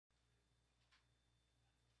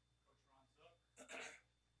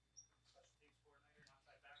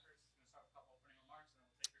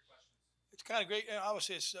kind of great. And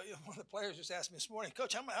obviously, it's, one of the players just asked me this morning,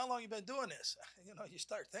 Coach, how long you been doing this? You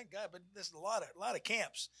start, thank God, but this is a lot of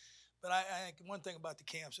camps. But I think one thing about the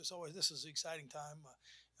camps, it's always this is an exciting time.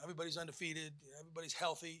 Everybody's undefeated, everybody's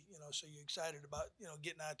healthy, so you're excited about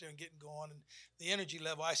getting out there and getting going. And the energy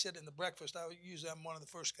level. I said in the breakfast, I'm one of the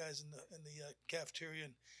first guys in the cafeteria,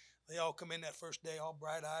 and they all come in that first day all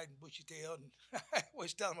bright eyed and bushy tailed. And I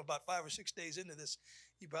always tell them about 5 or 6 days into this,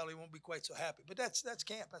 you probably won't be quite so happy. But that's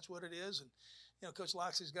camp. That's what it is. And Coach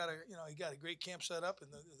Loxley's got a great camp set up, and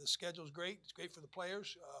the schedule's great. It's great for the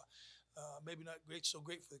players. Maybe not so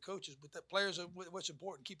great for the coaches, but the players are what's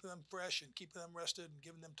important. Keeping them fresh and keeping them rested and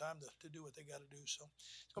giving them time to do what they got to do. So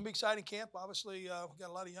it's going to be exciting camp. Obviously, we've got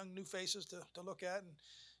a lot of young new faces to look at, and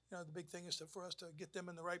the big thing is for us to get them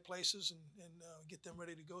in the right places and get them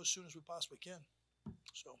ready to go as soon as we possibly can.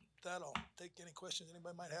 So with that, I'll take any questions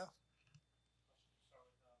anybody might have.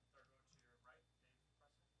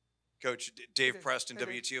 Coach Dave Preston, Hey,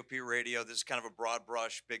 Dave. WTOP Radio. This is kind of a broad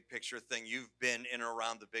brush, big picture thing. You've been in and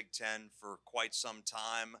around the Big Ten for quite some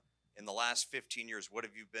time. In the last 15 years, what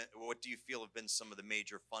do you feel have been some of the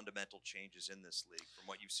major fundamental changes in this league from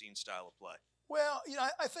what you've seen style of play? Well,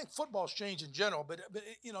 I think football's changed in general, but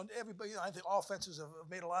everybody. I think offenses have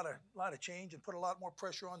made a lot of change and put a lot more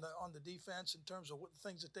pressure on the defense in terms of what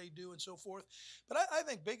things that they do and so forth. But I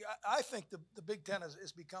think the Big Ten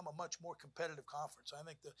has become a much more competitive conference. I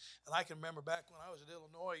think and I can remember back when I was at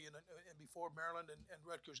Illinois and before Maryland and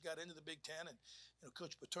Rutgers got into the Big Ten, and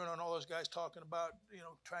Coach Paterno and all those guys talking about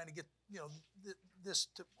trying to get this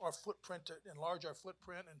to our footprint, to enlarge our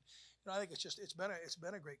footprint. And I think it's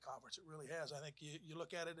been a great conference. It really has. I think you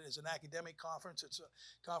look at it as an academic conference. It's a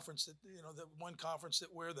conference that the one conference that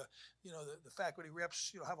where the faculty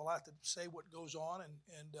reps have a lot to say what goes on,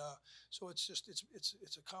 and so it's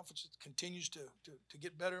a conference that continues to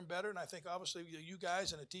get better and better. And I think obviously you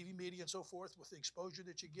guys and the TV media and so forth, with the exposure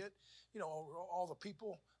that you get, all the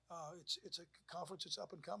people. It's a conference that's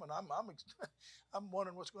up and coming. I'm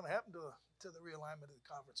wondering what's going to happen to the realignment of the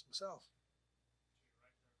conference myself.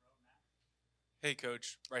 Hey,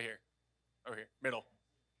 Coach, right here, over here, middle.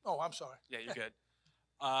 Oh, I'm sorry. Yeah, you're good.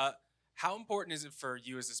 How important is it for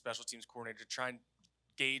you as a special teams coordinator to try and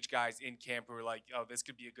gauge guys in camp who are like, oh, this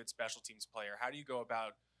could be a good special teams player? How do you go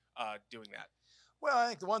about doing that? Well, I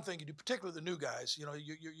think the one thing you do, particularly the new guys,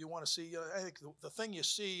 you want to see. I think the thing you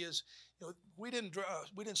see is, we didn't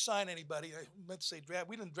sign anybody. I meant to say draft.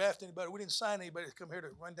 We didn't draft anybody. We didn't sign anybody to come here to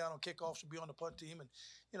run down on kickoffs or be on the punt team. And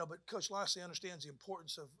but Coach Loxley understands the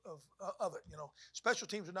importance of it. Special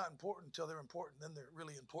teams are not important until they're important. Then they're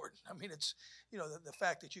really important. I mean, it's the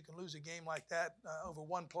fact that you can lose a game like that over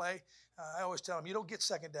one play. I always tell them, you don't get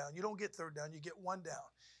second down, you don't get third down, you get one down.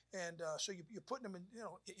 And so you're putting them in,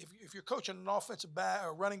 if you're coaching an offensive back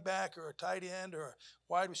or running back or a tight end or a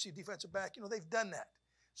wide receiver defensive back, they've done that.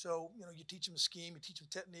 So, you teach them the scheme, you teach them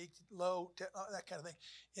technique, that kind of thing.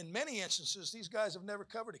 In many instances, these guys have never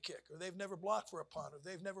covered a kick, or they've never blocked for a punt, or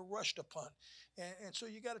they've never rushed a punt. And so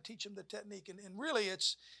you got to teach them the technique. And really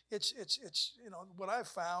it's what I've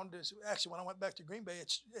found is actually when I went back to Green Bay,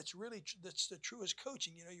 it's the truest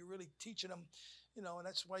coaching. You're really teaching them, and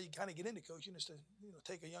that's why you kind of get into coaching, is to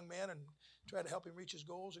take a young man and try to help him reach his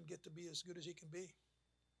goals and get to be as good as he can be.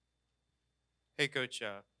 Hey, Coach.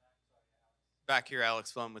 Back here,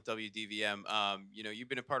 Alex Flum with WDVM. You've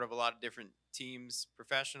been a part of a lot of different teams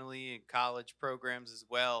professionally and college programs as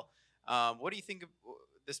well. What do you think of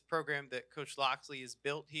this program that Coach Loxley has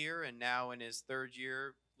built here, and now in his third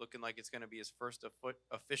year, looking like it's going to be his first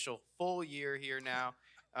official full year here now,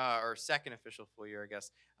 or second official full year, I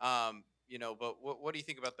guess. But what do you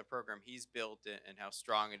think about the program he's built and how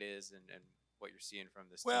strong it is, and what you're seeing from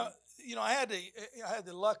this team? Well, I had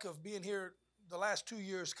the luck of being here the last 2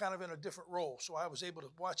 years kind of in a different role. So I was able to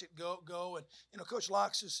watch it go. And, Coach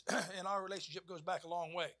Lox and our relationship goes back a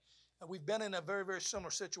long way. We've been in a very, very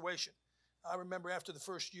similar situation. I remember after the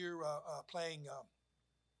first year playing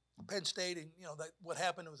Penn State, and, what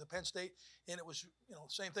happened with the Penn State, and it was,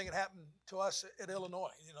 same thing that happened to us at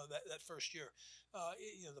Illinois, that first year.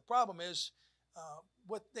 The problem is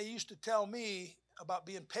what they used to tell me about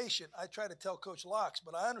being patient, I try to tell Coach Lox,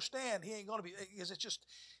 but I understand he ain't going to be, because it's just,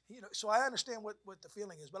 so I understand what the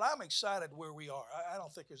feeling is, but I'm excited where we are. I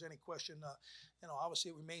don't think there's any question.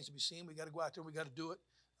 Obviously it remains to be seen. We got to go out there. We got to do it.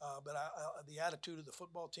 But the attitude of the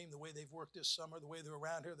football team, the way they've worked this summer, the way they're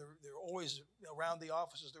around here, they're always around the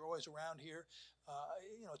offices. They're always around here.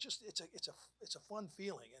 It's a fun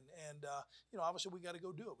feeling, and obviously we got to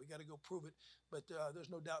go do it. We got to go prove it. But there's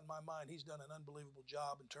no doubt in my mind he's done an unbelievable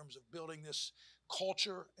job in terms of building this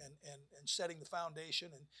culture and setting the foundation.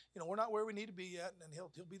 And we're not where we need to be yet, and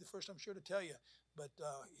he'll be the first, I'm sure, to tell you. But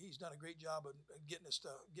he's done a great job of getting us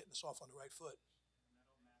off on the right foot.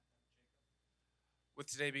 With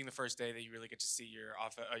today being the first day that you really get to see your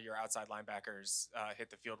outside linebackers hit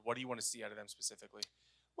the field, what do you want to see out of them specifically?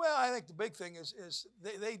 Well, I think the big thing is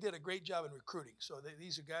they did a great job in recruiting. So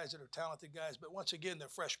these are guys that are talented guys, but once again, they're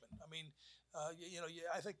freshmen. I mean,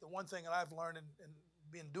 I think the one thing that I've learned and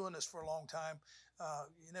been doing this for a long time,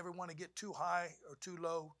 you never want to get too high or too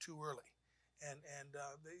low too early. And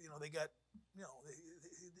they got,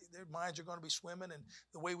 their minds are going to be swimming, and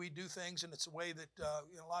the way we do things, and it's the way that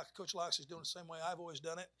Coach Locks is doing the same way I've always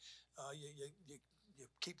done it. You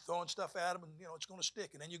keep throwing stuff at them, and it's going to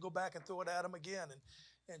stick, and then you go back and throw it at them again,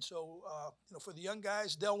 and so for the young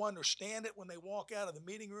guys, they'll understand it when they walk out of the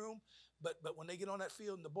meeting room. But when they get on that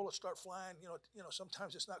field and the bullets start flying,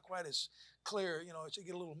 sometimes it's not quite as clear. It's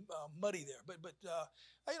get a little muddy there. But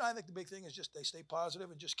I think the big thing is just they stay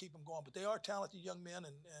positive and just keep them going. But they are talented young men,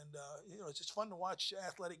 and it's just fun to watch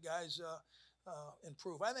athletic guys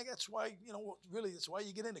improve. I think that's why really that's why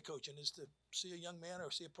you get into coaching, is to see a young man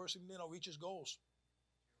or see a person reach his goals.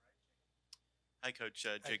 Hi, Coach.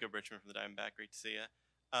 Jacob Richmond from the Diamondback. Great to see you.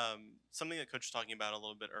 Something that Coach was talking about a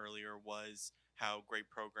little bit earlier was how great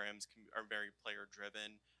programs are very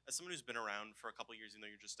player-driven. As someone who's been around for a couple of years, even though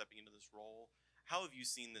you're just stepping into this role, how have you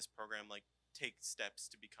seen this program take steps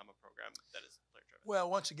to become a program that is player-driven? Well,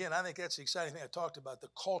 once again, I think that's the exciting thing I talked about, the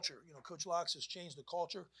culture. Coach Locks has changed the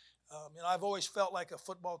culture. I've always felt like a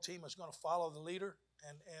football team is going to follow the leader.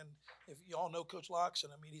 And if you all know Coach Locks,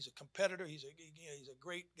 and I mean, he's a competitor. He's a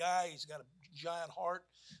great guy. He's got a giant heart.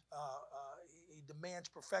 He demands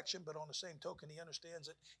perfection, but on the same token, he understands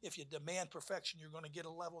that if you demand perfection, you're going to get a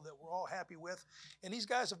level that we're all happy with. And these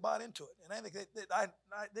guys have bought into it. And I think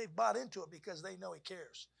they've bought into it because they know he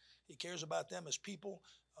cares. He cares about them as people.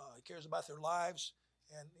 He cares about their lives.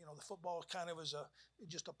 And the football kind of is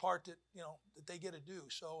just a part that that they get to do.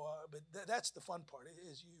 So, but that's the fun part,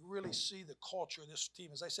 is you really see the culture of this team.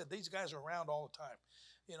 As I said, these guys are around all the time.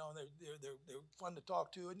 They're fun to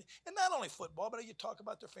talk to, and not only football, but you talk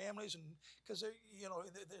about their families, and because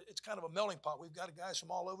it's kind of a melting pot. We've got guys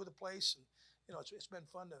from all over the place, and it's been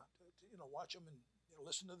fun to watch them and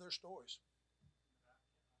listen to their stories.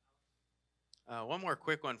 One more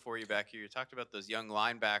quick one for you back here. You talked about those young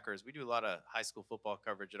linebackers. We do a lot of high school football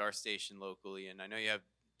coverage at our station locally, and I know you have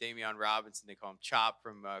Damian Robinson. They call him Chop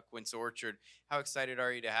from Quince Orchard. How excited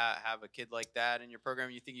are you to have a kid like that in your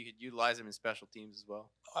program? You think you could utilize him in special teams as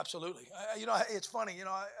well? Absolutely. It's funny.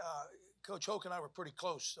 Coach Hoke and I were pretty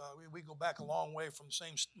close. We go back a long way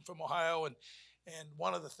from Ohio, and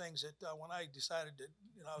one of the things that when I decided that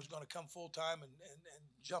I was going to come full time and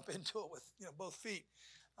jump into it with both feet.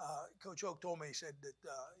 Coach Oak told me, he said that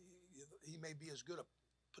he may be as good a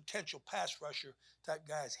potential pass rusher type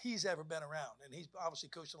guy as he's ever been around, and he's obviously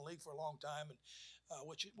coached in the league for a long time, and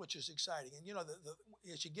which is exciting. And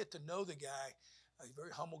as you get to know the guy, he's a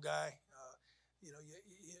very humble guy.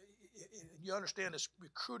 You understand this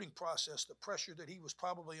recruiting process, the pressure that he was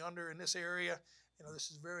probably under in this area.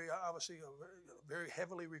 This is obviously a very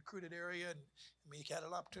heavily recruited area, and I mean, he had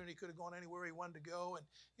an opportunity, could have gone anywhere he wanted to go, and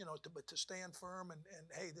but to stand firm and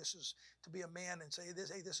hey, this is to be a man and say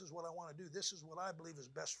this, hey, this is what I want to do, this is what I believe is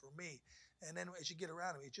best for me. And then as you get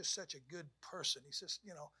around him, he's just such a good person. He's just,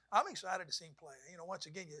 I'm excited to see him play. Once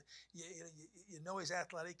again, you know he's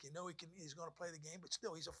athletic, he's going to play the game, but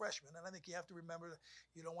still he's a freshman, and I think you have to remember that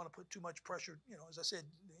you don't want to put too much pressure. As I said,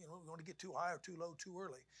 we don't want to get too high or too low too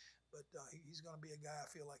early. But he's going to be a guy I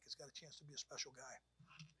feel like has got a chance to be a special guy.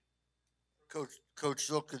 Coach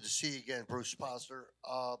Zook, good to see you again. Bruce Posner.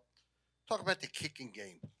 Talk about the kicking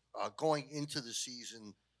game going into the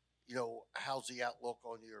season. How's the outlook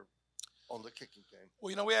on the kicking game?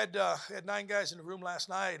 Well, we had 9 guys in the room last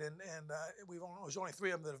night, and there's only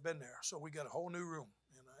 3 of them that have been there, so we got a whole new room,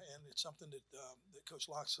 and it's something that Coach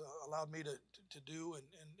Locks allowed me to do,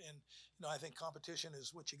 and I think competition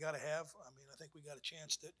is what you got to have. I mean, I think we got a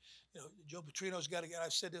chance that Joe Petrino's got to get.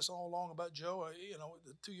 I've said this all along about Joe.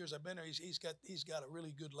 The 2 years I've been there, he's got a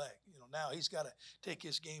really good leg. Now he's got to take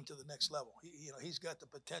his game to the next level. He's got the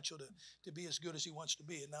potential to be as good as he wants to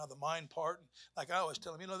be. And now the mind part, and like I always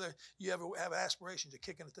tell him, you ever have aspirations of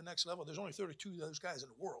kicking at the next level? There's only 32 of those guys in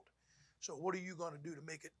the world. So what are you going to do to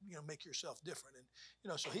make it, make yourself different?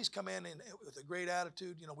 And so he's come in and with a great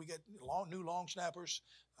attitude. We got new long snappers,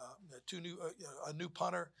 a new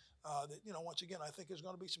punter. That once again, I think there's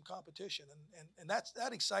going to be some competition, and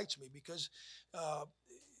that excites me because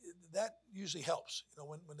that usually helps.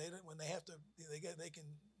 When they have to, they can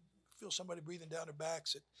feel somebody breathing down their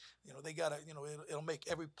backs. They got to, it'll make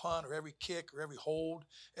every punt or every kick or every hold,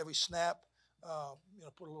 every snap,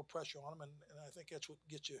 put a little pressure on them. And I think that's what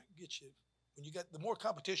gets you. When you got the more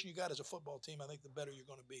competition you got as a football team, I think the better you're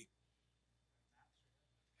going to be.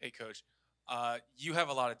 Hey, Coach. You have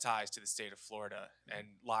a lot of ties to the state of Florida, and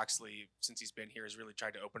Loxley, since he's been here, has really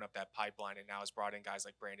tried to open up that pipeline, and now has brought in guys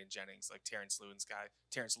like Brandon Jennings, like Terrence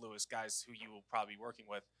Lewis, guys who you will probably be working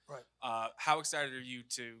with. Right. How excited are you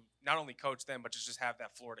to not only coach them, but to just have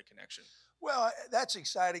that Florida connection? Well, that's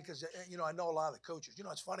exciting because I know a lot of the coaches.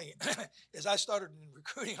 It's funny. As I started in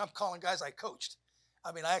recruiting, I'm calling guys I coached.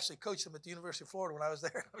 I mean, I actually coached them at the University of Florida when I was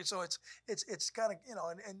there. So it's kind of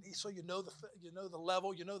and so the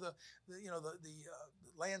level, the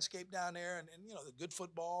landscape down there, and the good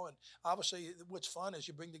football, and obviously what's fun is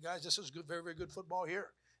you bring the guys. This is good, very very good football here.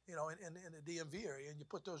 In the DMV area, and you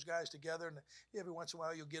put those guys together, and every once in a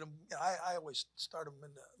while you'll get them. I always start them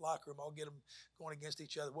in the locker room. I'll get them going against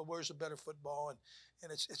each other. Well, where's the better football?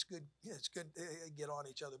 And it's good. It's good to get on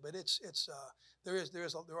each other. But there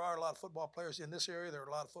are a lot of football players in this area. There are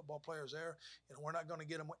a lot of football players there. We're not going to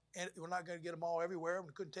get them. We're not going to get them all everywhere.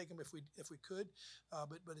 We couldn't take them if we could.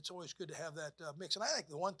 But it's always good to have that mix. And I think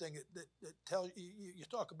the one thing that tells you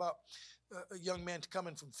talk about a young man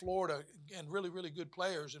coming from Florida and really, really good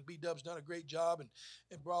players, and B-Dub's done a great job,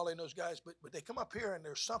 and Brawley and those guys, but they come up here and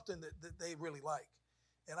there's something that they really like.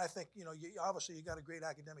 And I think, obviously you got a great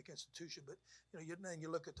academic institution, but, then you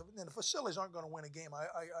look at the facilities aren't going to win a game.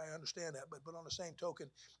 I understand that, but on the same token,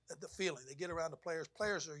 the feeling, they get around the players.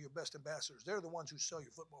 Players are your best ambassadors. They're the ones who sell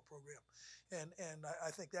your football program. And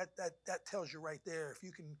I think that tells you right there, if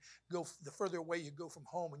you can go the further away you go from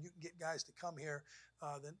home and you can get guys to come here,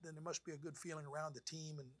 then there must be a good feeling around the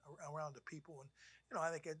team and around the people. And, I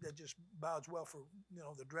think that just bodes well for,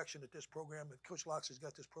 the direction that this program, that Coach Loxley's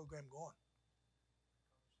got this program going.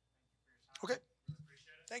 Okay.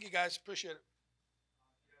 Thank you, guys. Appreciate it.